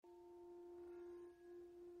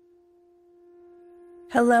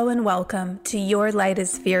Hello and welcome to Your Light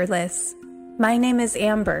is Fearless. My name is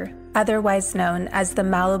Amber, otherwise known as the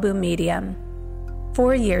Malibu Medium.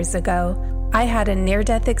 4 years ago, I had a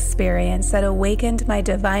near-death experience that awakened my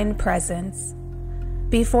divine presence.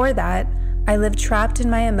 Before that, I lived trapped in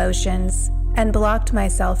my emotions and blocked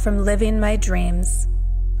myself from living my dreams.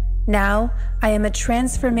 Now, I am a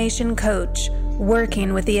transformation coach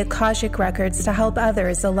working with the Akashic records to help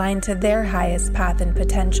others align to their highest path and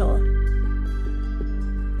potential.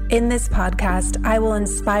 In this podcast, I will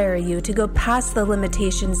inspire you to go past the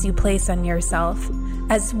limitations you place on yourself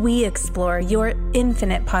as we explore your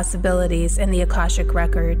infinite possibilities in the Akashic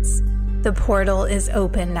records. The portal is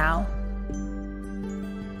open now.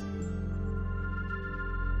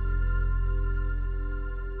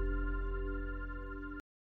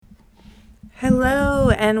 Hello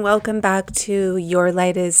and welcome back to Your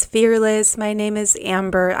Light is Fearless. My name is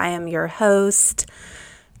Amber. I am your host,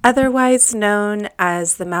 otherwise known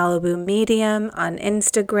as the Malibu Medium on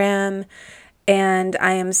Instagram, and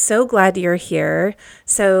I am so glad you're here.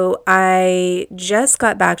 So I just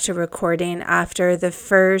got back to recording after the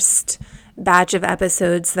first batch of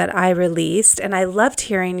episodes that I released, and I loved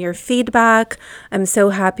hearing your feedback. I'm so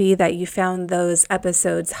happy that you found those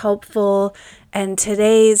episodes helpful. And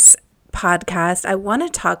today's podcast, I want to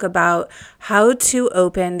talk about how to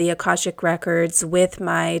open the Akashic records with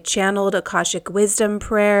my channeled Akashic wisdom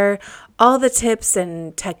prayer, all the tips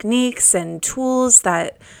and techniques and tools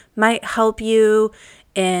that might help you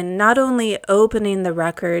in not only opening the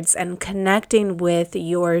records and connecting with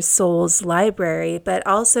your soul's library, but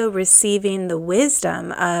also receiving the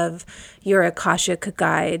wisdom of your Akashic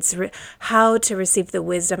guides, how to receive the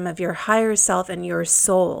wisdom of your higher self and your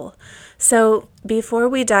soul. So before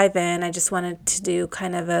we dive in, I just wanted to do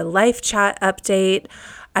kind of a life chat update.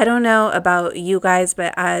 I don't know about you guys,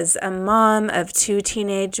 but as a mom of 2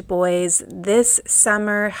 teenage boys, this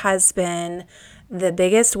summer has been the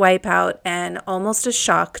biggest wipeout and almost a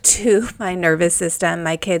shock to my nervous system.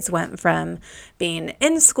 My kids went from being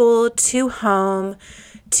in school to home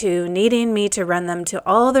to needing me to run them to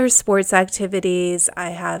all their sports activities. I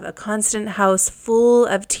have a constant house full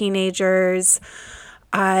of teenagers.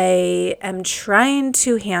 I am trying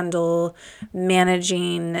to handle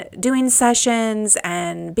managing, doing sessions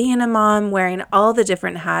and being a mom, wearing all the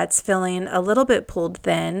different hats, feeling a little bit pulled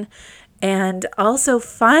thin, and also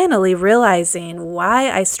finally realizing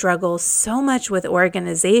why I struggle so much with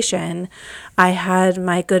organization. I had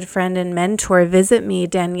my good friend and mentor visit me,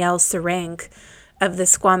 Danielle Sarank of the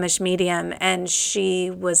Squamish Medium, and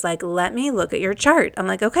she was like, let me look at your chart. I'm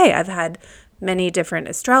like, okay, I've had many different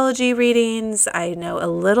astrology readings. I know a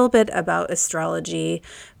little bit about astrology,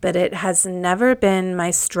 but it has never been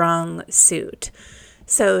my strong suit.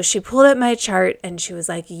 So she pulled up my chart and she was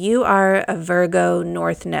like, you are a Virgo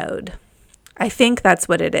North Node. I think that's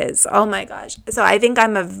what it is. Oh my gosh. So I think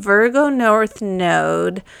I'm a Virgo North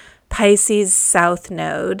Node, Pisces South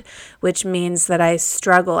Node, which means that I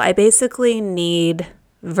struggle. I basically need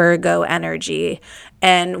Virgo energy.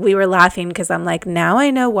 And we were laughing because I'm like, now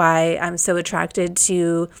I know why I'm so attracted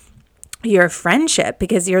to your friendship,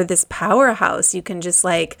 because you're this powerhouse. You can just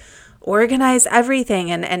like organize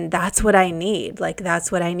everything, and that's what I need. Like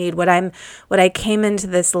that's what I need. What I came into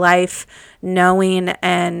this life knowing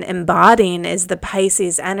and embodying is the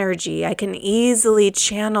Pisces energy. I can easily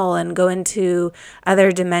channel and go into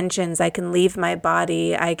other dimensions. I can leave my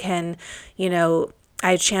body. I can,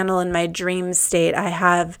 I channel in my dream state. I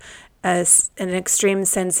have an extreme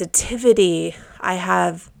sensitivity. I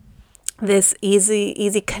have this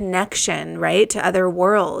easy connection, right, to other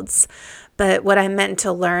worlds. But what I'm meant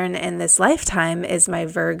to learn in this lifetime is my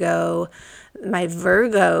Virgo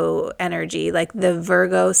energy, like the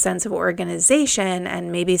Virgo sense of organization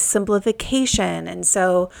and maybe simplification. And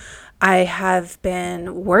so I have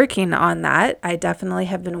been working on that. I definitely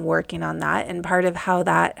have been working on that. And part of how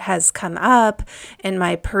that has come up in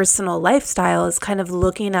my personal lifestyle is kind of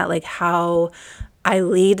looking at like how I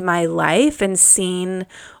lead my life and seeing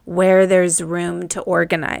where there's room to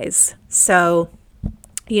organize. So,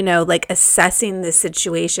 like assessing the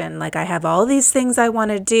situation, like I have all these things I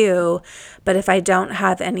want to do, but if I don't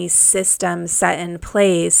have any system set in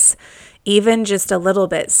place, even just a little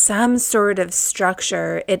bit, some sort of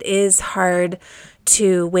structure, it is hard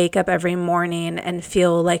to wake up every morning and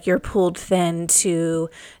feel like you're pulled thin to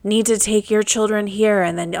need to take your children here.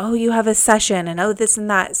 And then, oh, you have a session and oh, this and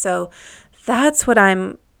that. So that's what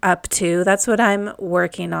I'm up to. That's what I'm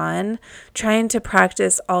working on, trying to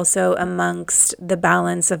practice also amongst the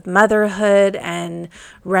balance of motherhood and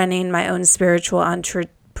running my own spiritual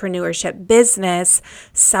entrepreneurship business,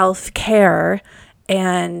 self-care,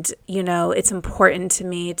 And, it's important to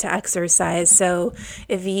me to exercise. So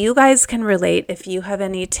if you guys can relate, if you have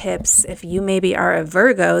any tips, if you maybe are a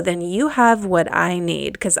Virgo, then you have what I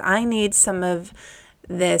need, because I need some of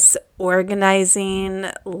this organizing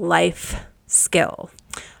life skill.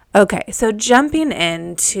 Okay, so jumping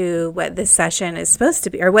into what this session is supposed to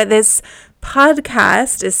be, or what this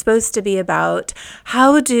podcast is supposed to be about,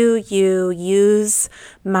 how do you use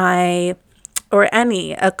my or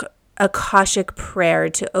any Akashic prayer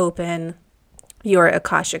to open your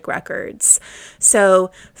Akashic records? So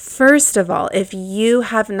first of all, if you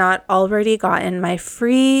have not already gotten my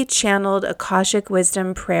free channeled Akashic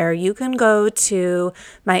Wisdom prayer, you can go to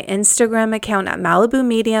my Instagram account at Malibu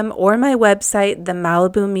Medium or my website,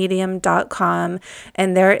 themalibumedium.com,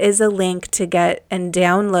 and there is a link to get and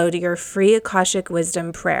download your free Akashic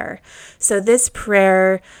Wisdom prayer. So this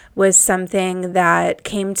prayer was something that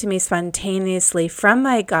came to me spontaneously from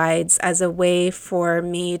my guides as a way for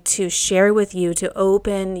me to share with you to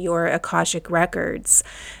open your Akashic records.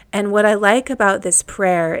 And what I like about this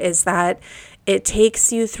prayer is that it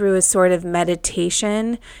takes you through a sort of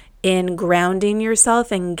meditation in grounding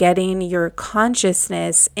yourself and getting your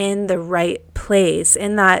consciousness in the right place,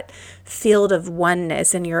 in that field of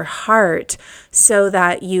oneness in your heart, so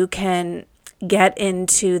that you can get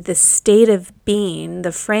into the state of being,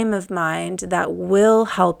 the frame of mind that will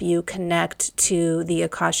help you connect to the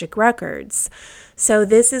Akashic records. So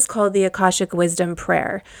this is called the Akashic Wisdom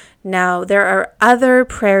Prayer. Now, there are other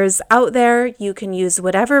prayers out there. You can use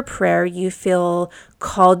whatever prayer you feel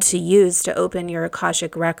called to use to open your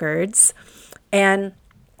Akashic records. And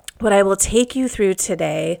what I will take you through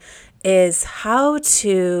today is how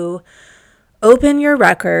to open your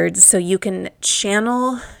records so you can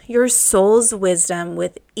channel your soul's wisdom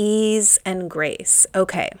with ease and grace.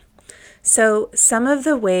 Okay, so some of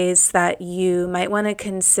the ways that you might want to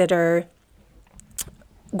consider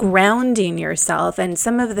grounding yourself, and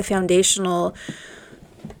some of the foundational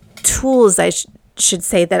tools I should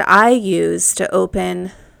say that I use to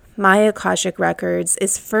open my Akashic records,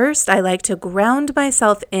 is first, I like to ground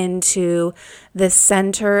myself into the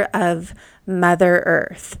center of Mother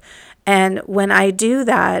Earth. And when I do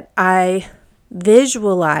that, I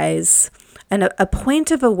visualize a point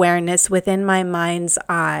of awareness within my mind's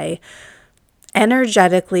eye,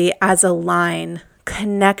 energetically as a line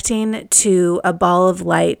connecting to a ball of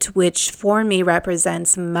light, which for me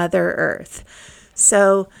represents Mother Earth.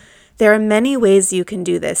 So there are many ways you can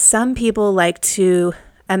do this. Some people like to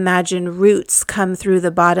imagine roots come through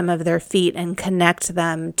the bottom of their feet and connect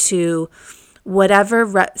them to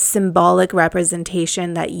whatever symbolic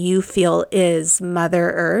representation that you feel is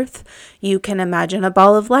Mother Earth. You can imagine a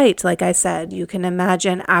ball of light, like I said. You can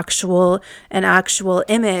imagine an actual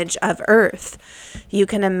image of Earth. You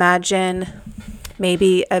can imagine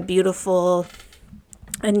maybe a beautiful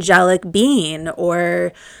angelic being,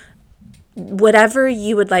 or whatever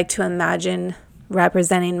you would like to imagine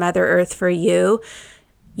representing Mother Earth for you.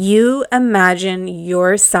 You imagine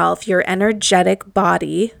yourself, your energetic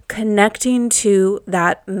body, connecting to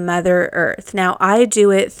that Mother Earth. Now, I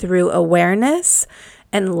do it through awareness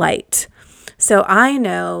and light. So I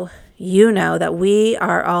know, you know, that we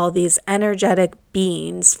are all these energetic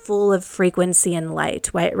beings full of frequency and light,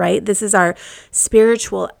 right? This is our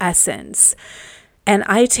spiritual essence. And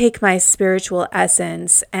I take my spiritual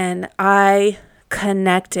essence and I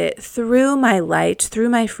connect it through my light, through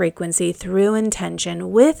my frequency, through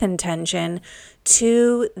intention, with intention,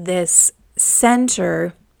 to this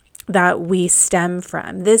center that we stem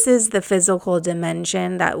from. This is the physical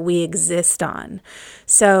dimension that we exist on.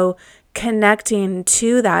 So connecting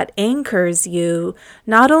to that anchors you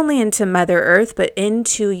not only into Mother Earth, but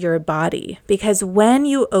into your body. Because when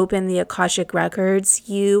you open the Akashic records,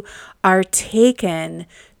 you are taken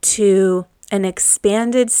to an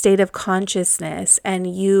expanded state of consciousness,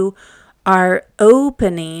 and you are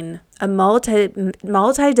opening a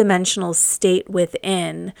multi-dimensional state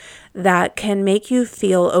within that can make you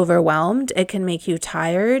feel overwhelmed. It can make you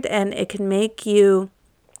tired, and it can make you,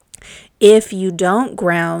 if you don't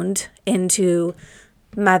ground into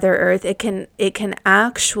Mother Earth, it can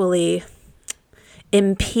actually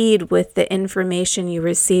impede with the information you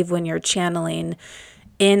receive when you're channeling,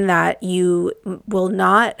 in that you will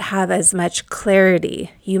not have as much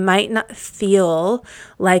clarity. You might not feel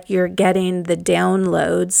like you're getting the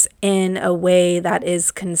downloads in a way that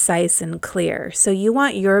is concise and clear. So you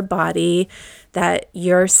want your body that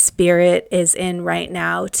your spirit is in right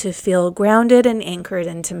now to feel grounded and anchored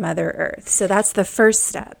into Mother Earth. So that's the first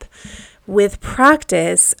step. With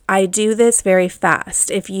practice, I do this very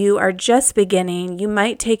fast. If you are just beginning, you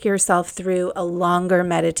might take yourself through a longer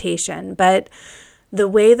meditation, but the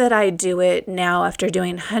way that I do it now after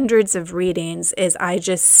doing hundreds of readings is I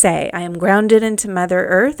just say, I am grounded into Mother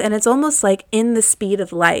Earth, and it's almost like in the speed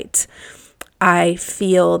of light. I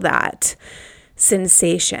feel that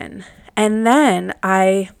sensation. And then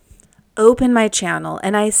I open my channel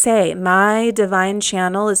and I say, my divine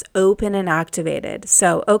channel is open and activated.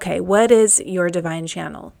 So, okay, what is your divine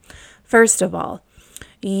channel? First of all,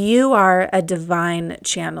 you are a divine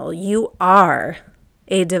channel. You are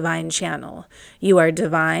a divine channel. You are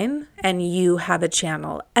divine and you have a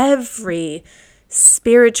channel. Every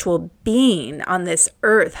spiritual being on this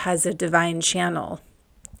earth has a divine channel.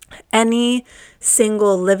 Any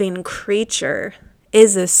single living creature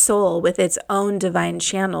is a soul with its own divine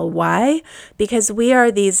channel. Why? Because we are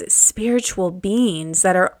these spiritual beings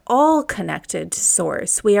that are all connected to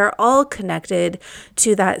Source. We are all connected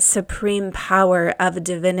to that supreme power of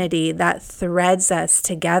divinity that threads us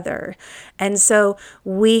together. And so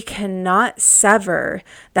we cannot sever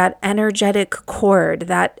that energetic cord,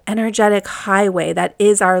 that energetic highway that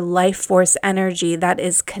is our life force energy that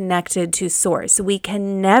is connected to Source. We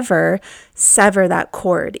can never sever that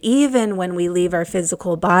cord. Even when we leave our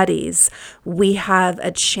physical bodies, we have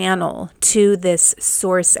a channel to this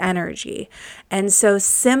Source energy. And so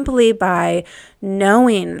simply by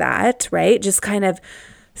knowing that, right, just kind of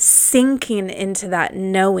sinking into that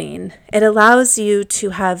knowing, it allows you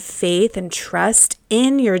to have faith and trust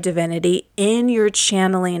in your divinity, in your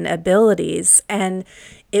channeling abilities. And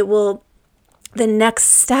the next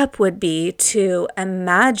step would be to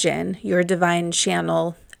imagine your divine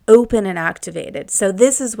channel open and activated. So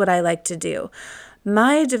this is what I like to do.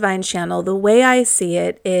 My divine channel, the way I see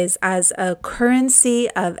it, is as a currency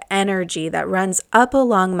of energy that runs up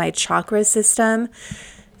along my chakra system,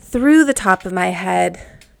 through the top of my head,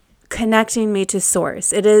 connecting me to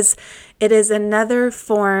Source. It is another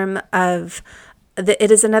form of,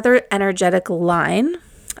 it is another energetic line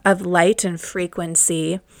of light and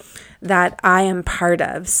frequency that I am part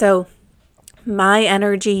of. So my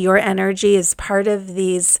energy, your energy is part of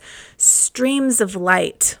these streams of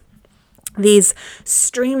light, these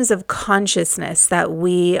streams of consciousness that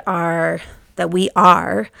we are,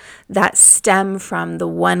 that stem from the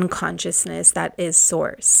one consciousness that is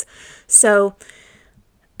Source. So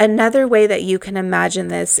another way that you can imagine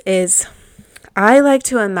this is, I like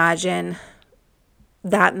to imagine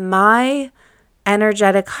that my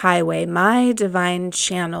energetic highway, my divine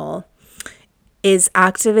channel, is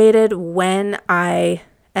activated when I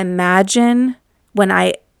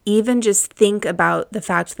even just think about the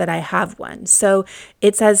fact that I have one. So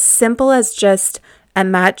it's as simple as just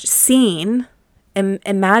imagining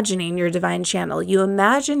your divine channel. You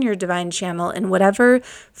imagine your divine channel in whatever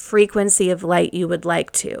frequency of light you would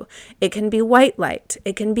like to. It can be white light.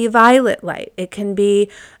 It can be violet light. It can be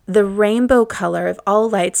the rainbow color of all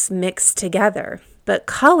lights mixed together. But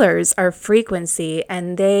colors are frequency,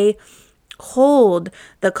 and they hold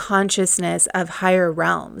the consciousness of higher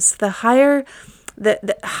realms. The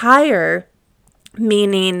higher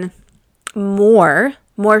meaning more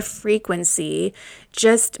frequency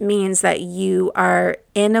just means that you are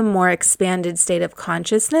in a more expanded state of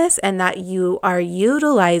consciousness and that you are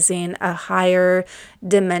utilizing a higher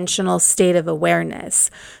dimensional state of awareness.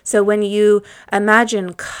 So when you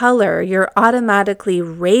imagine color, you're automatically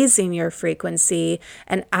raising your frequency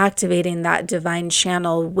and activating that divine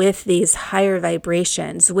channel with these higher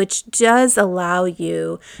vibrations, which does allow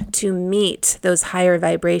you to meet those higher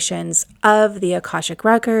vibrations of the Akashic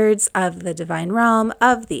records, of the divine realm,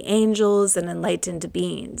 of the angels and enlightened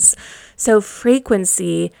beings. So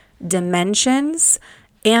frequency, dimensions,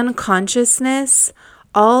 and consciousness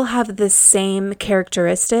all have the same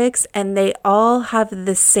characteristics, and they all have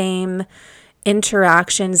the same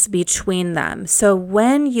interactions between them. So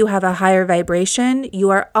when you have a higher vibration,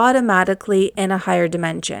 you are automatically in a higher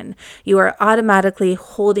dimension. You are automatically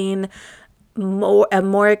holding a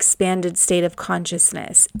more expanded state of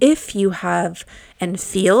consciousness. If you have and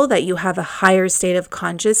feel that you have a higher state of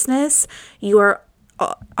consciousness, you are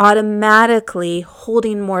automatically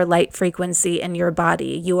holding more light frequency in your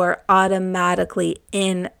body. You are automatically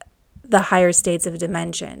in the higher states of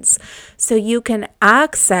dimensions. So you can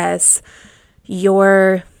access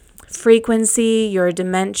your frequency, your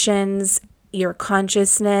dimensions, your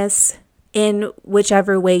consciousness in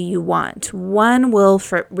whichever way you want. One will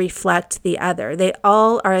reflect the other. They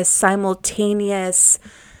all are a simultaneous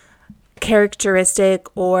characteristic,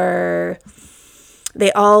 or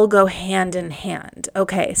they all go hand in hand.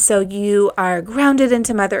 Okay, so you are grounded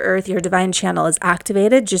into Mother Earth. Your divine channel is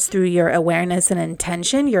activated just through your awareness and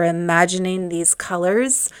intention. You're imagining these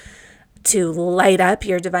colors to light up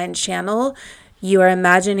your divine channel. You are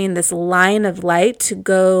imagining this line of light to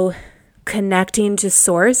go connecting to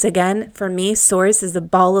source. Again, for me, source is a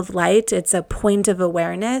ball of light. It's a point of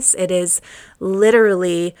awareness. It is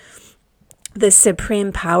literally the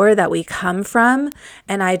supreme power that we come from.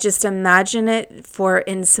 And I just imagine it, for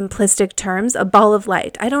in simplistic terms, a ball of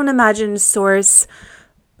light. I don't imagine source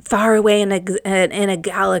far away in a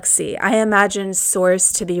galaxy. I imagine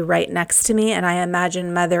source to be right next to me, and I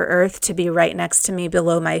imagine Mother Earth to be right next to me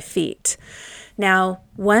below my feet. Now,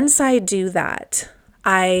 once I do that,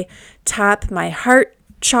 I tap my heart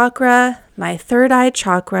chakra, my third eye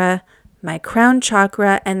chakra, my crown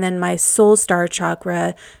chakra, and then my soul star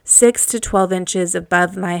chakra, 6 to 12 inches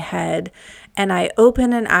above my head. And I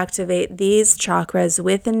open and activate these chakras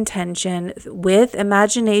with intention, with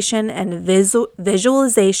imagination and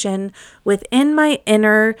visualization within my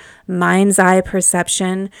inner mind's eye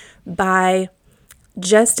perception, by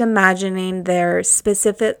just imagining their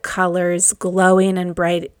specific colors glowing and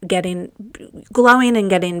getting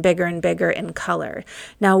bigger and bigger in color.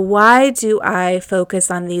 Now, why do I focus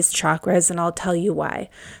on these chakras? And I'll tell you why.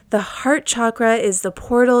 The heart chakra is the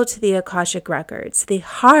portal to the Akashic records. The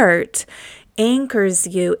heart anchors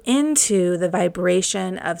you into the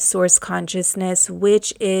vibration of source consciousness,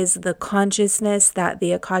 which is the consciousness that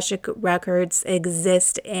the Akashic records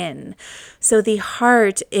exist in. So the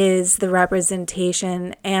heart is the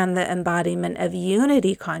representation and the embodiment of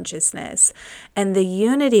unity consciousness. And the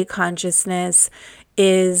unity consciousness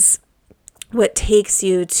is what takes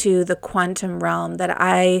you to the quantum realm that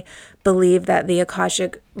I believe that the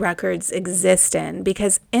Akashic records exist in.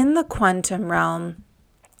 Because in the quantum realm,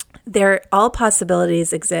 all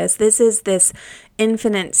possibilities exist. This is this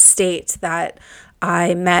infinite state that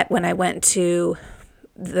I met when I went to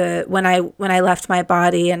when I left my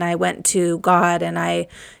body and I went to God, and I,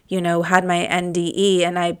 had my NDE,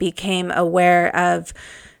 and I became aware of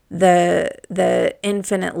the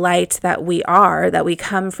infinite light that we are, that we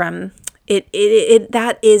come from.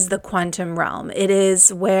 That is the quantum realm. It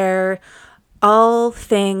is where all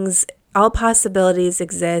possibilities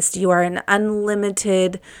exist. You are an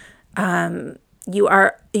unlimited. You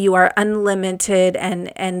are unlimited,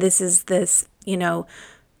 and this is this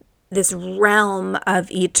realm of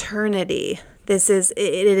eternity. It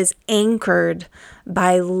is anchored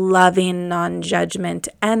by loving non-judgment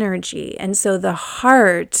energy. And so the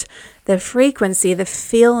heart, the frequency, the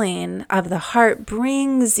feeling of the heart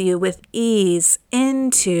brings you with ease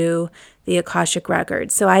into the Akashic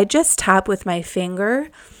records. So I just tap with my finger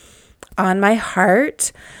on my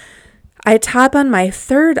heart. I tap on my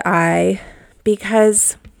third eye,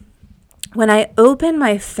 because when I open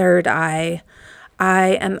my third eye,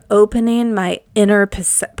 I am opening my inner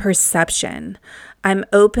perception. I'm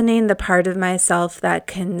opening the part of myself that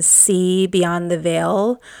can see beyond the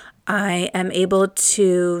veil. I am able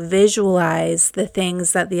to visualize the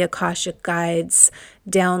things that the Akashic guides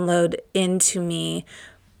download into me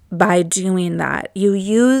by doing that. You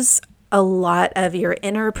use a lot of your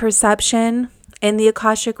inner perception in the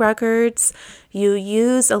Akashic records. You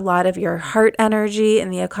use a lot of your heart energy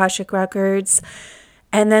in the Akashic records.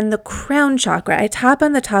 And then the crown chakra, I tap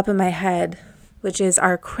on the top of my head, which is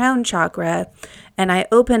our crown chakra, and I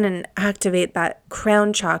open and activate that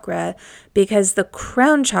crown chakra, because the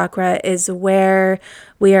crown chakra is where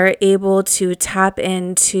we are able to tap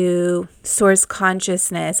into source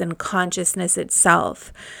consciousness and consciousness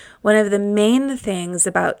itself. One of the main things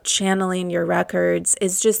about channeling your records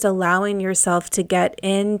is just allowing yourself to get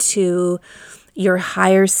into your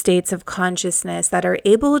higher states of consciousness that are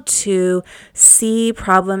able to see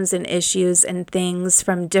problems and issues and things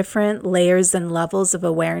from different layers and levels of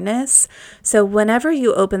awareness. So whenever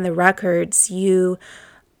you open the records, the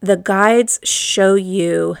guides show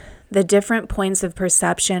you the different points of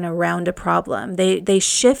perception around a problem. They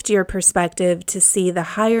shift your perspective to see the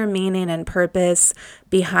higher meaning and purpose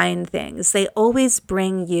behind things. They always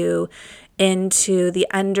bring you into the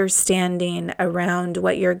understanding around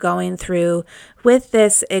what you're going through with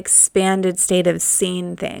this expanded state of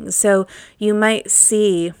seeing things. So you might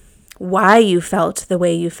see why you felt the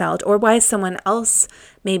way you felt, or why someone else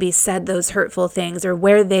maybe said those hurtful things, or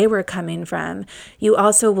where they were coming from. You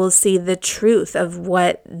also will see the truth of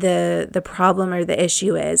what the problem or the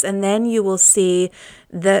issue is. And then you will see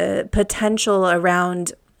the potential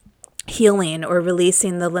around healing or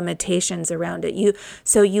releasing the limitations around it.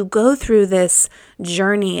 So you go through this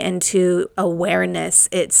journey into awareness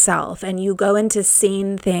itself, and you go into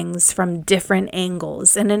seeing things from different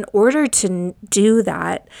angles. And in order to do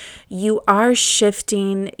that, you are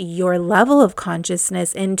shifting your level of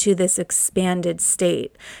consciousness into this expanded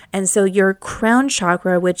state. And so your crown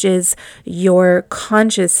chakra, which is your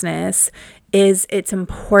consciousness, it's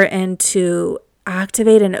important to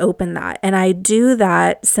activate and open that. And I do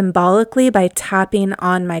that symbolically by tapping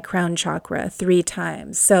on my crown chakra 3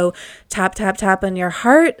 times. So tap, tap, tap on your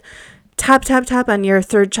heart, tap, tap, tap on your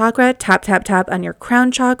third chakra, tap, tap, tap on your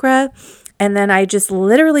crown chakra. And then I just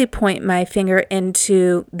literally point my finger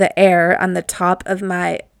into the air on the top of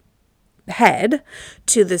my head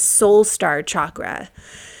to the soul star chakra.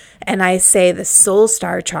 And I say the soul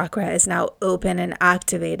star chakra is now open and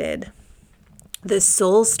activated. The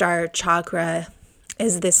soul star chakra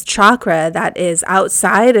is this chakra that is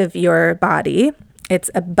outside of your body. It's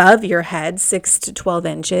above your head, 6 to 12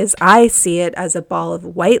 inches. I see it as a ball of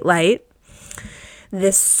white light.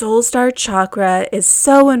 This soul star chakra is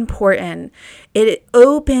so important. It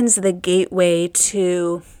opens the gateway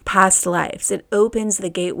to past lives. It opens the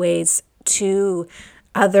gateways to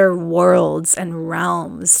other worlds and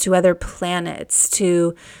realms, to other planets,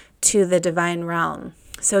 to the divine realm.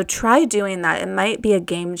 So try doing that. It might be a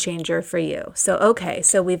game changer for you.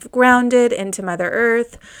 So we've grounded into Mother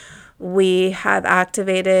Earth. We have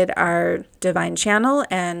activated our divine channel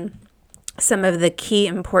and some of the key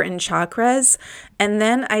important chakras. And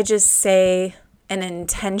then I just say an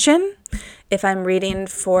intention. If I'm reading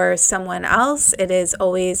for someone else, it is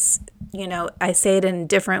always, I say it in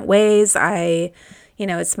different ways.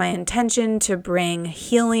 It's my intention to bring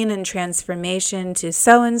healing and transformation to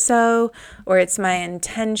so-and-so, or it's my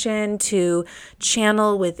intention to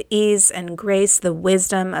channel with ease and grace the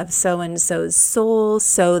wisdom of so-and-so's soul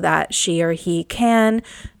so that she or he can.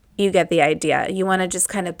 You get the idea. You want to just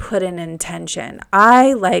kind of put an intention.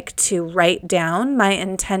 I like to write down my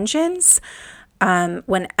intentions.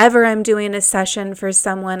 Whenever I'm doing a session for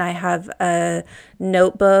someone, I have a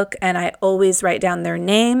notebook and I always write down their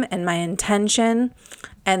name and my intention.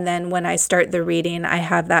 And then when I start the reading, I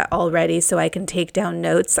have that all ready so I can take down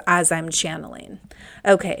notes as I'm channeling.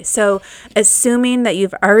 Okay, so assuming that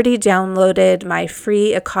you've already downloaded my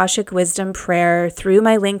free Akashic Wisdom prayer through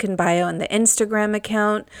my link in bio in the Instagram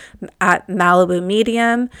account at Malibu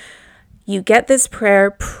Medium, you get this prayer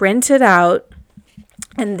printed out.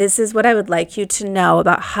 And this is what I would like you to know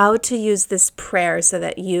about how to use this prayer so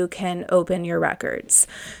that you can open your records.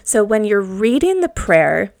 So when you're reading the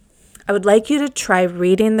prayer, I would like you to try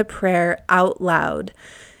reading the prayer out loud.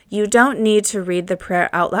 You don't need to read the prayer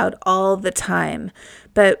out loud all the time,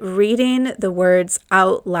 but reading the words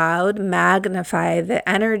out loud magnify the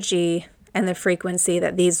energy and the frequency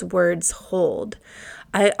that these words hold.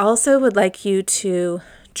 I also would like you to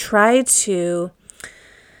try to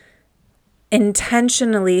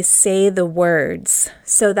intentionally say the words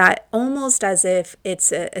so that almost as if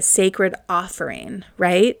it's a sacred offering,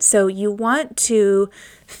 right? So you want to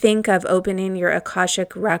think of opening your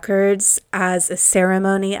Akashic records as a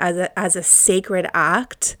ceremony, as a sacred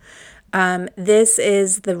act. This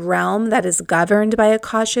is the realm that is governed by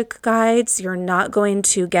Akashic guides. You're not going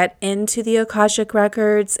to get into the Akashic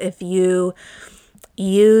records if you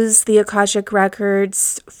use the Akashic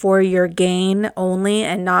records for your gain only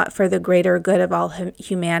and not for the greater good of all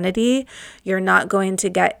humanity. You're not going to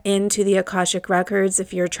get into the Akashic records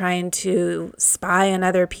if you're trying to spy on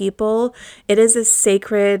other people. It is a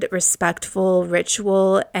sacred, respectful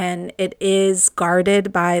ritual, and it is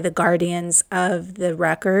guarded by the guardians of the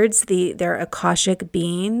records, their Akashic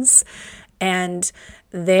beings, and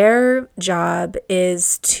their job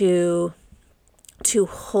is to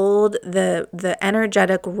hold the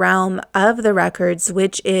energetic realm of the records,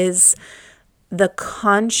 which is the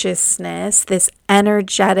consciousness, this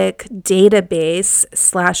energetic database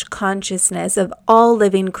 / consciousness of all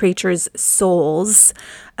living creatures' souls,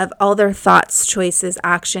 of all their thoughts, choices,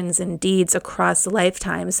 actions, and deeds across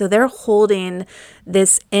lifetime. So they're holding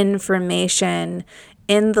this information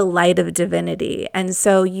in the light of divinity. And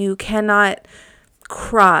so you cannot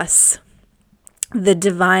cross the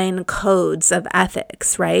divine codes of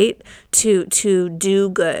ethics, right? To do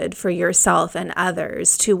good for yourself and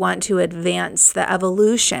others, to want to advance the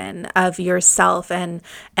evolution of yourself and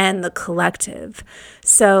the collective.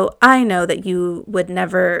 So I know that you would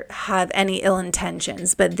never have any ill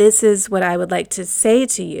intentions, but this is what I would like to say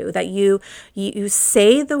to you, that you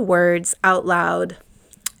say the words out loud,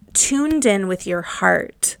 tuned in with your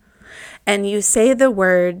heart, and you say the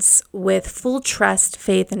words with full trust,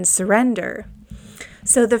 faith, and surrender.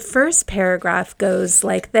 So the first paragraph goes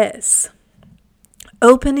like this: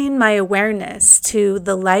 opening my awareness to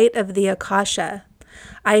the light of the Akasha,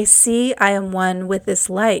 I see I am one with this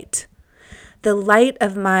light. The light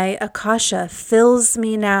of my Akasha fills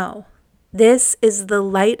me now. This is the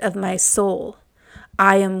light of my soul.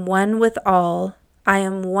 I am one with all. I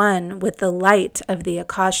am one with the light of the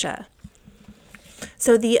Akasha.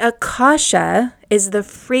 So the Akasha is the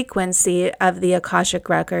frequency of the Akashic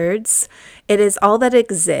records. It is all that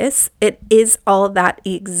exists. It is all that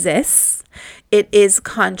exists. It is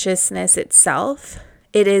consciousness itself.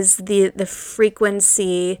 It is the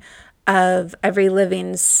frequency of every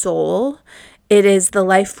living soul. It is the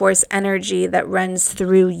life force energy that runs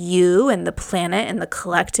through you and the planet and the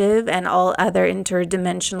collective and all other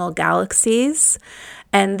interdimensional galaxies.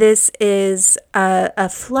 And this is a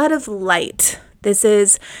flood of light. This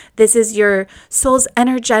is your soul's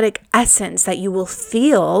energetic essence that you will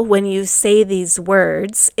feel when you say these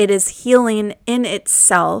words. It is healing in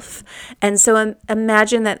itself. And so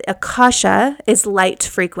imagine that Akasha is light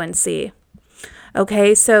frequency.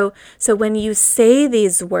 Okay, so when you say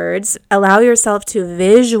these words, allow yourself to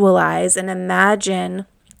visualize and imagine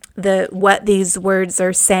what these words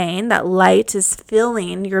are saying. That light is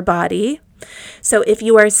filling your body. So if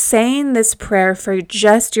you are saying this prayer for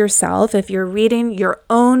just yourself, if you're reading your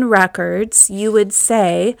own records, you would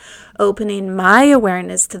say, opening my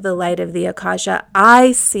awareness to the light of the Akasha,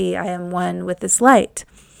 I see I am one with this light.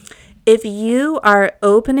 If you are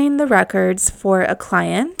opening the records for a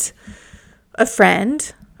client, a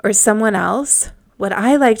friend, or someone else, what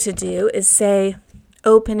I like to do is say,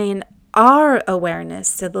 opening our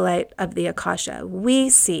awareness to the light of the Akasha. We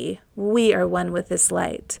see we are one with this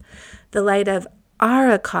light. The light of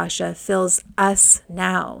our Akasha fills us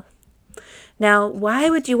now. Now, why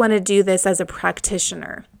would you want to do this as a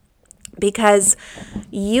practitioner? Because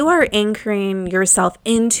you are anchoring yourself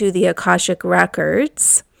into the Akashic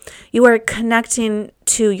records. You are connecting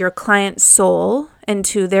to your client's soul and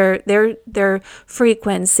to their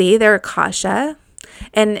frequency, their Akasha.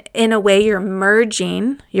 And in a way, you're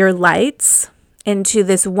merging your lights into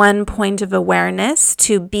this one point of awareness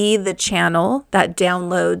to be the channel that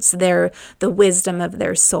downloads the wisdom of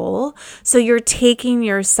their soul. So you're taking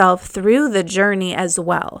yourself through the journey as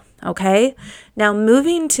well. Okay. Now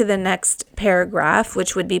moving to the next paragraph,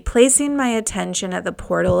 which would be placing my attention at the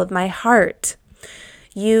portal of my heart.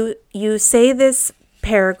 You say this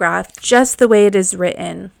paragraph just the way it is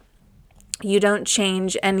written. You don't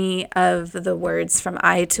change any of the words from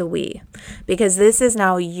I to we, because this is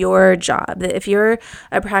now your job. If you're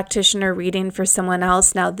a practitioner reading for someone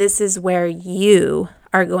else, now this is where you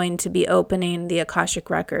are going to be opening the Akashic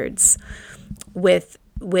records with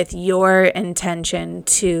your intention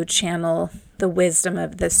to channel the wisdom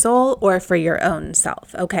of the soul or for your own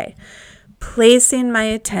self. Okay. Placing my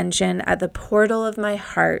attention at the portal of my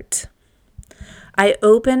heart, I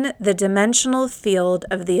open the dimensional field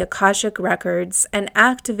of the Akashic records and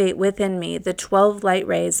activate within me the 12 light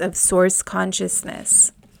rays of source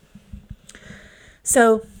consciousness.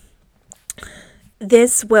 So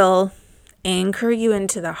this will anchor you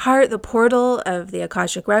into the heart, the portal of the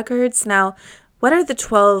Akashic records. Now, what are the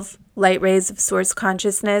 12 light rays of source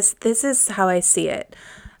consciousness? This is how I see it.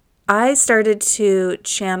 I started to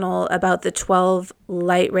channel about the 12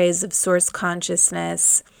 light rays of source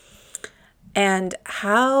consciousness. And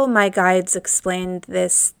how my guides explained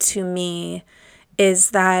this to me is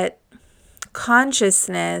that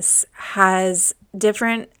consciousness has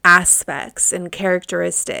different aspects and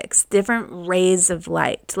characteristics, different rays of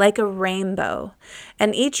light, like a rainbow.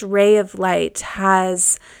 And each ray of light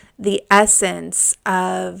has the essence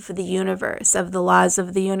of the universe, of the laws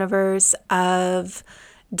of the universe, of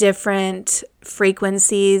different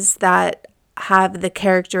frequencies that have the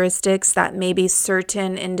characteristics that maybe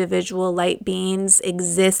certain individual light beings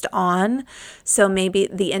exist on. So maybe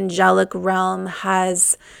the angelic realm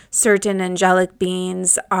has certain angelic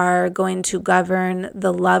beings are going to govern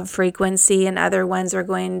the love frequency, and other ones are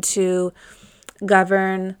going to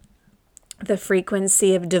govern the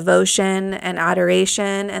frequency of devotion and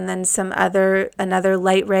adoration. And then another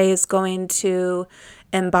light ray is going to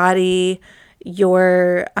embody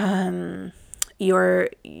your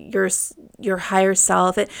higher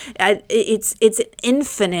self. It's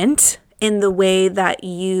infinite in the way that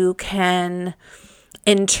you can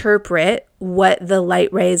interpret what the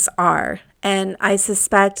light rays are. And I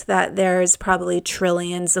suspect that there's probably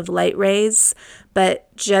trillions of light rays,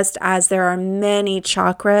 but just as there are many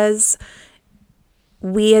chakras,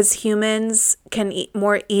 we as humans can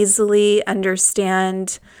more easily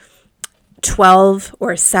understand 12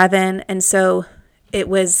 or 7. And so it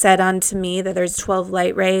was said unto me that there's 12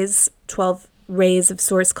 light rays, 12 rays of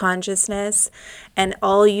source consciousness. And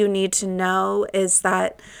all you need to know is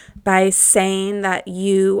that by saying that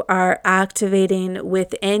you are activating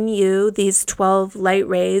within you these 12 light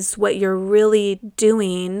rays, what you're really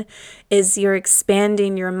doing is you're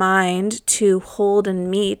expanding your mind to hold and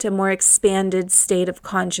meet a more expanded state of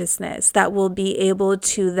consciousness that will be able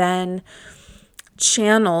to then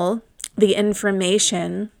channel the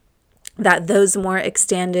information that those more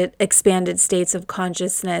expanded states of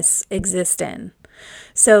consciousness exist in.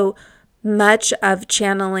 So much of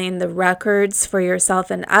channeling the records for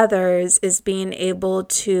yourself and others is being able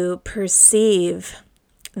to perceive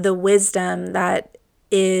the wisdom that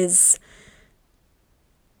is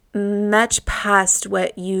much past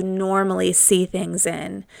what you normally see things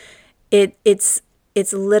in.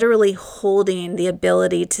 It's literally holding the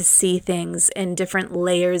ability to see things in different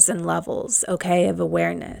layers and levels, okay, of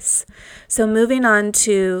awareness. So moving on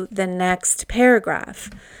to the next paragraph.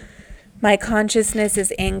 My consciousness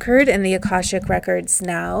is anchored in the Akashic records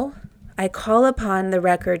now. I call upon the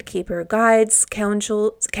record keeper guides,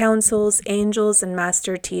 councils, angels, and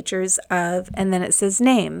master teachers of, and then it says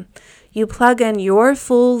name. You plug in your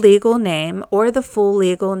full legal name or the full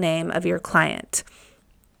legal name of your client.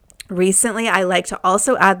 Recently, I like to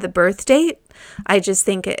also add the birth date. I just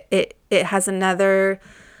think it has another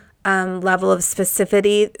level of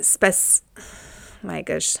specificity.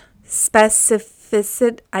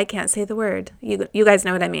 Specificity. I can't say the word. You guys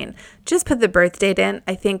know what I mean. Just put the birth date in.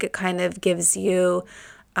 I think it kind of gives you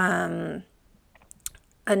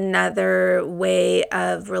another way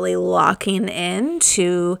of really locking in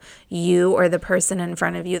to you or the person in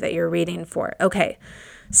front of you that you're reading for. Okay,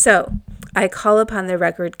 so I call upon the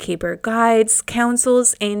record keeper guides,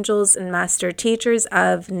 councils, angels, and master teachers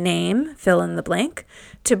of name, fill in the blank,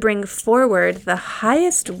 to bring forward the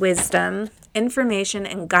highest wisdom, information,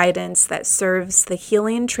 and guidance that serves the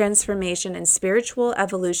healing, transformation, and spiritual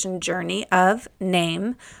evolution journey of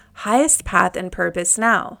name, highest path, and purpose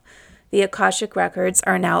now. The Akashic records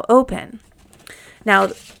are now open. Now,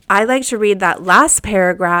 I like to read that last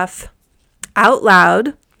paragraph out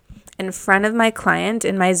loud in front of my client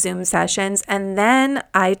in my Zoom sessions, and then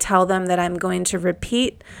I tell them that I'm going to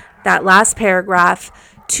repeat that last paragraph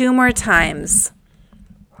 2 more times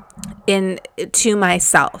to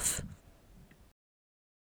myself.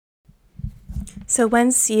 So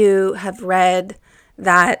once you have read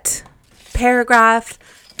that paragraph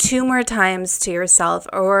 2 more times to yourself,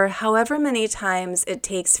 or however many times it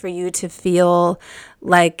takes for you to feel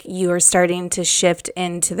like you are starting to shift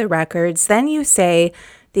into the records, then you say,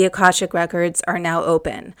 the Akashic records are now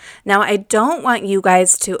open. Now, I don't want you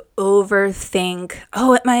guys to overthink,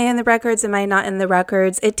 oh, am I in the records? Am I not in the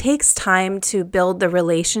records? It takes time to build the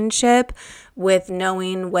relationship with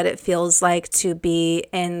knowing what it feels like to be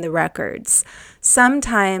in the records.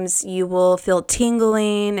 Sometimes you will feel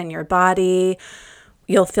tingling in your body.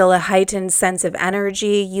 You'll feel a heightened sense of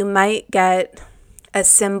energy. You might get a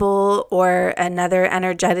symbol or another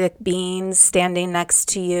energetic being standing next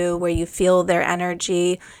to you where you feel their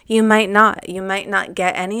energy. You might not. You might not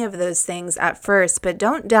get any of those things at first, but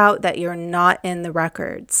don't doubt that you're not in the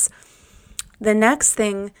records. The next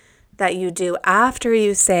thing that you do after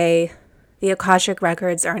you say the Akashic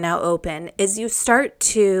records are now open is you start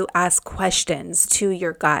to ask questions to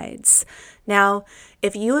your guides. Now,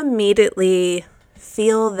 if you immediately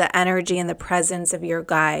feel the energy and the presence of your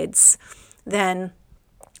guides, then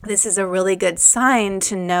this is a really good sign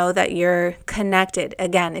to know that you're connected.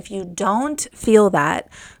 Again, if you don't feel that,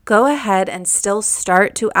 go ahead and still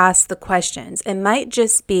start to ask the questions. It might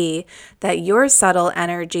just be that your subtle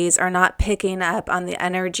energies are not picking up on the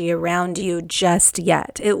energy around you just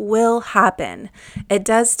yet. It will happen. It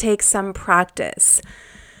does take some practice.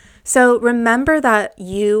 So remember that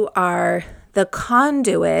you are the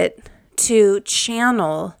conduit to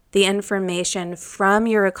channel the information from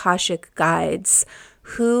your Akashic guides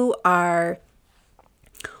who are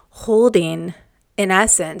holding, in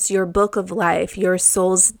essence, your book of life, your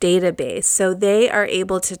soul's database. So they are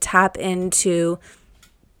able to tap into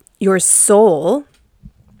your soul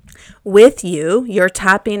with you. You're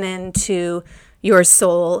tapping into your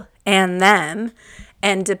soul and them.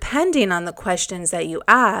 And depending on the questions that you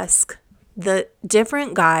ask, the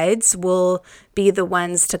different guides will be the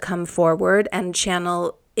ones to come forward and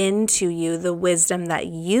channel into you the wisdom that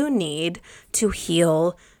you need to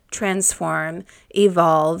heal, transform,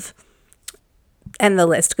 evolve, and the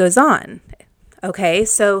list goes on. Okay,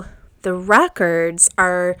 so the records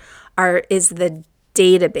is the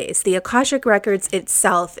database. The Akashic records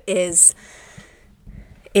itself is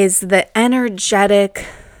the energetic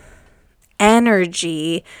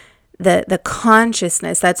energy, the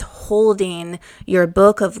consciousness that's holding your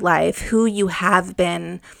book of life, who you have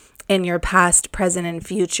been in your past, present, and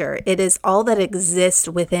future. It is all that exists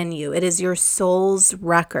within you. It is your soul's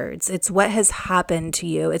records. It's what has happened to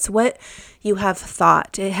you. It's what you have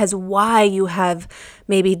thought. It has why you have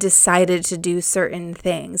maybe decided to do certain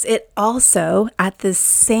things. It also, at the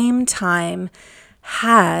same time,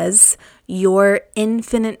 has your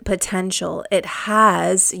infinite potential. It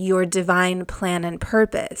has your divine plan and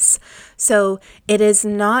purpose. So it is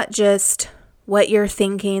not just what you're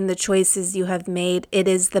thinking, the choices you have made. It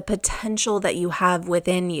is the potential that you have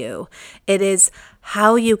within you. It is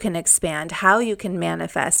how you can expand, how you can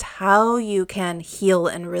manifest, how you can heal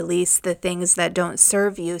and release the things that don't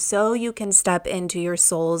serve you so you can step into your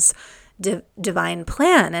soul's divine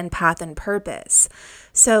plan and path and purpose.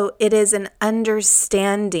 So it is an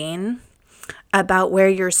understanding about where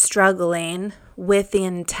you're struggling with the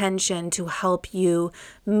intention to help you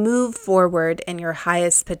move forward in your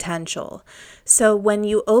highest potential. So when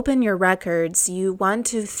you open your records, you want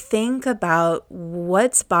to think about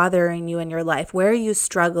what's bothering you in your life. Where are you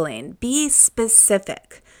struggling? Be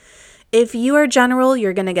specific. If you are general,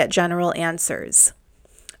 you're going to get general answers.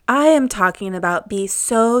 I am talking about be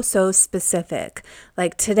so specific.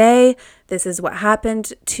 Like today, this is what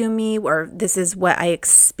happened to me, or this is what I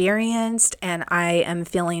experienced, and I am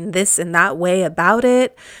feeling this and that way about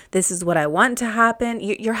it. This is what I want to happen.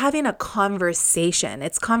 You're having a conversation.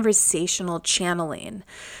 It's conversational channeling.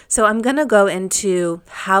 So I'm going to go into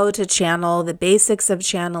how to channel, the basics of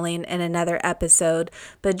channeling in another episode,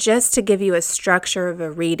 but just to give you a structure of a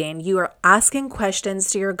reading, you are asking questions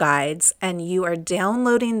to your guides and you are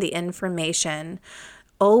downloading the information,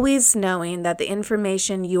 always knowing that the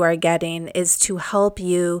information you are getting is to help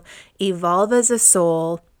you evolve as a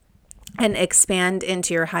soul and expand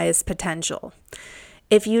into your highest potential.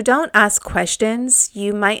 If you don't ask questions,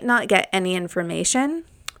 you might not get any information.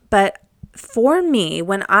 But for me,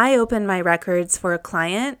 when I open my records for a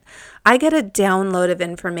client, I get a download of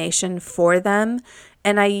information for them,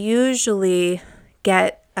 and I usually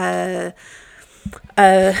get a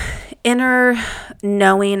inner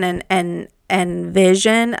knowing and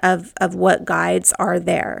vision of what guides are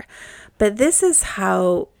there. But this is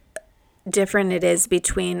how different it is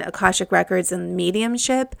between Akashic Records and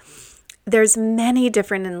mediumship. There's many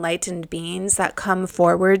different enlightened beings that come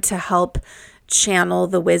forward to help channel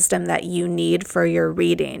the wisdom that you need for your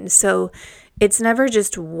reading. So it's never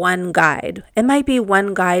just one guide. It might be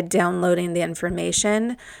one guide downloading the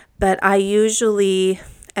information, but I usually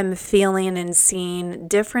am feeling and seeing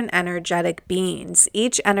different energetic beings.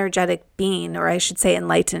 Each energetic being, or I should say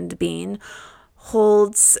enlightened being,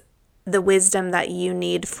 holds the wisdom that you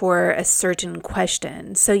need for a certain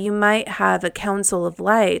question. So you might have a council of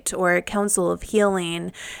light or a council of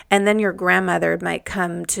healing, and then your grandmother might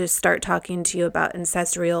come to start talking to you about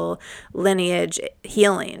ancestral lineage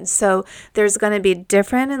healing. So there's going to be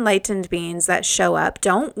different enlightened beings that show up.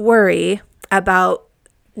 Don't worry about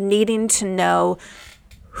needing to know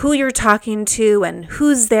who you're talking to and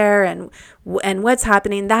who's there and what's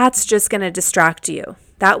happening. That's just going to distract you.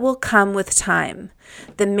 That will come with time.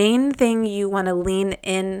 The main thing you want to lean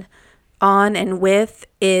in on and with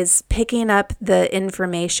is picking up the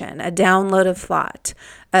information, a download of thought,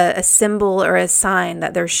 a symbol or a sign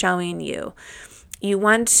that they're showing you. You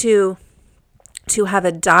want to have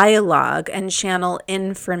a dialogue and channel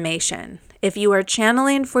information. If you are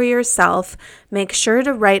channeling for yourself, make sure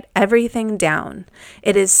to write everything down.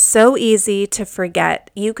 It is so easy to forget.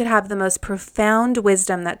 You could have the most profound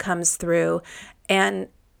wisdom that comes through and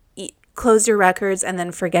close your records and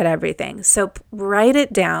then forget everything. So write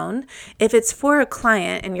it down. If it's for a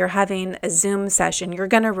client and you're having a Zoom session, you're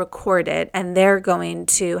going to record it and they're going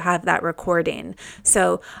to have that recording.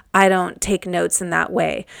 So I don't take notes in that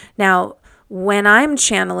way. Now, when I'm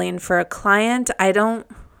channeling for a client, I don't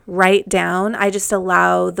write down. I just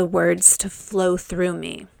allow the words to flow through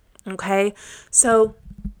me. Okay? So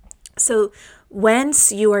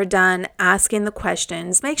once you are done asking the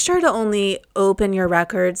questions, make sure to only open your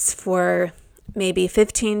records for maybe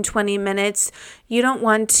 15, 20 minutes. You don't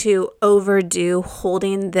want to overdo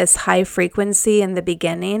holding this high frequency in the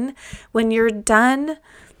beginning. When you're done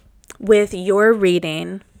with your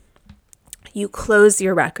reading, you close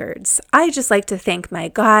your records. I just like to thank my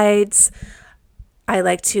guides. I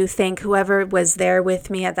like to thank whoever was there with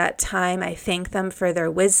me at that time. I thank them for their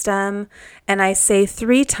wisdom. And I say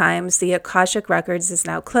 3 times, the Akashic Records is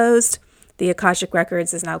now closed. The Akashic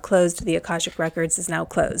Records is now closed. The Akashic Records is now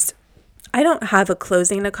closed. I don't have a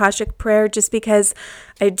closing Akashic prayer just because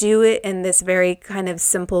I do it in this very kind of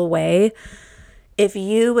simple way. If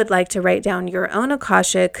you would like to write down your own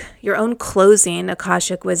closing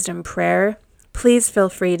Akashic wisdom prayer, please feel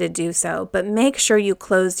free to do so. But make sure you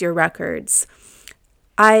close your records.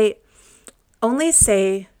 I only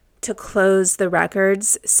say to close the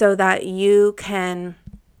records so that you can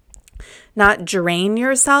not drain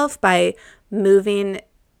yourself by moving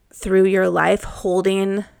through your life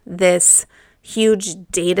holding this huge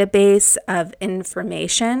database of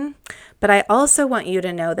information, But I also want you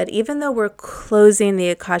to know that even though we're closing the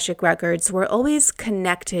Akashic records, we're always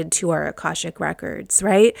connected to our Akashic records,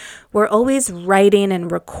 right? We're always writing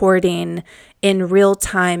and recording in real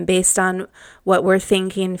time based on what we're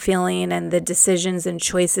thinking, feeling, and the decisions and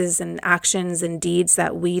choices and actions and deeds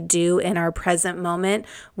that we do in our present moment.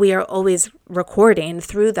 We are always recording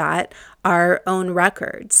through that our own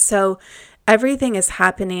records. So everything is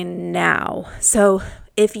happening now. So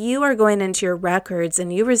if you are going into your records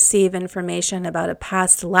and you receive information about a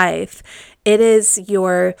past life, it is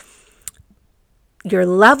your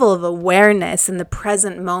level of awareness in the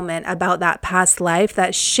present moment about that past life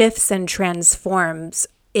that shifts and transforms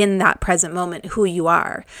in that present moment who you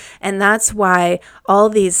are. And that's why all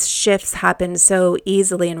these shifts happen so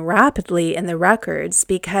easily and rapidly in the records,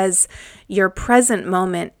 because your present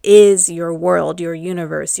moment is your world, your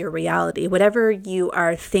universe, your reality. Whatever you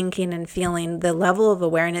are thinking and feeling, the level of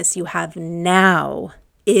awareness you have now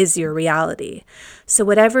is your reality. So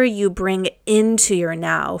whatever you bring into your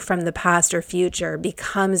now from the past or future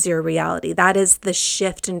becomes your reality. That is the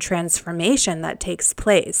shift and transformation that takes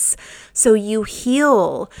place. So you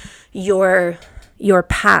heal your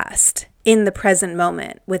past in the present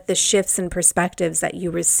moment with the shifts and perspectives that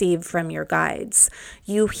you receive from your guides.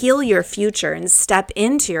 You heal your future and step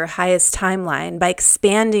into your highest timeline by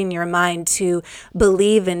expanding your mind to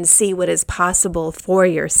believe and see what is possible for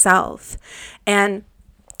yourself. And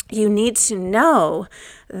you need to know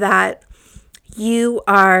that you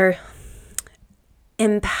are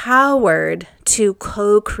empowered to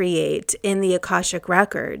co-create in the Akashic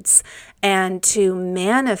records and to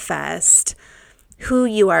manifest who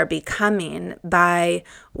you are becoming by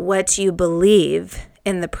what you believe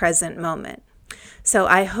in the present moment. So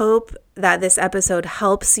I hope that this episode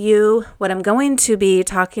helps you. What I'm going to be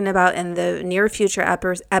talking about in the near future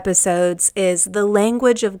episodes is the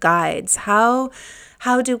language of guides. How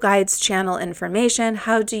do guides channel information?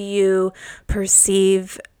 How do you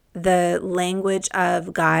perceive the language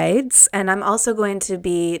of guides? And I'm also going to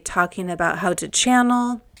be talking about how to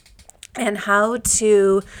channel and how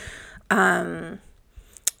to, all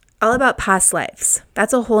about past lives.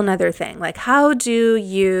 That's a whole nother thing. Like, how do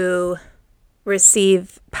you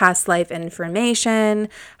receive past life information?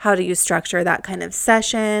 How do you structure that kind of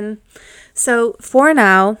session? So for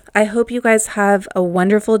now, I hope you guys have a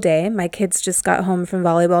wonderful day. My kids just got home from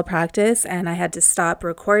volleyball practice and I had to stop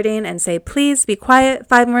recording and say, please be quiet,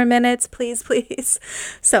 5 more minutes, please, please.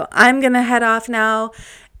 So I'm going to head off now.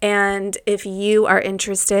 And if you are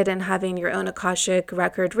interested in having your own Akashic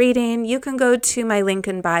record reading, you can go to my link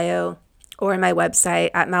in bio or my website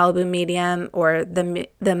at Malibu Medium or the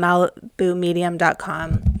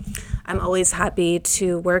malibumedium.com. I'm always happy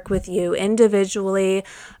to work with you individually.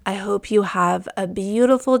 I hope you have a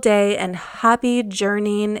beautiful day and happy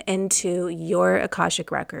journeying into your Akashic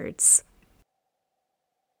records.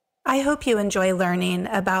 I hope you enjoy learning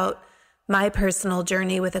about my personal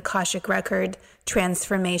journey with Akashic record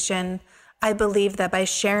transformation. I believe that by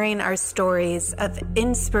sharing our stories of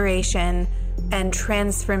inspiration and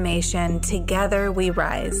transformation, together we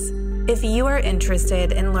rise. If you are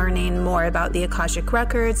interested in learning more about the Akashic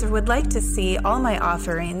Records or would like to see all my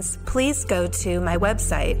offerings, please go to my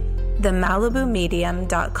website,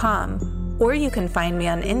 themalibumedium.com, or you can find me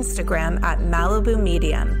on Instagram at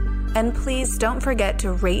malibumedium. And please don't forget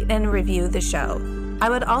to rate and review the show. I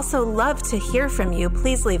would also love to hear from you.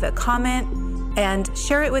 Please leave a comment and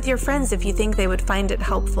share it with your friends if you think they would find it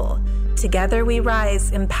helpful. Together we rise,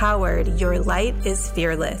 empowered. Your light is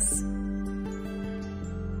fearless.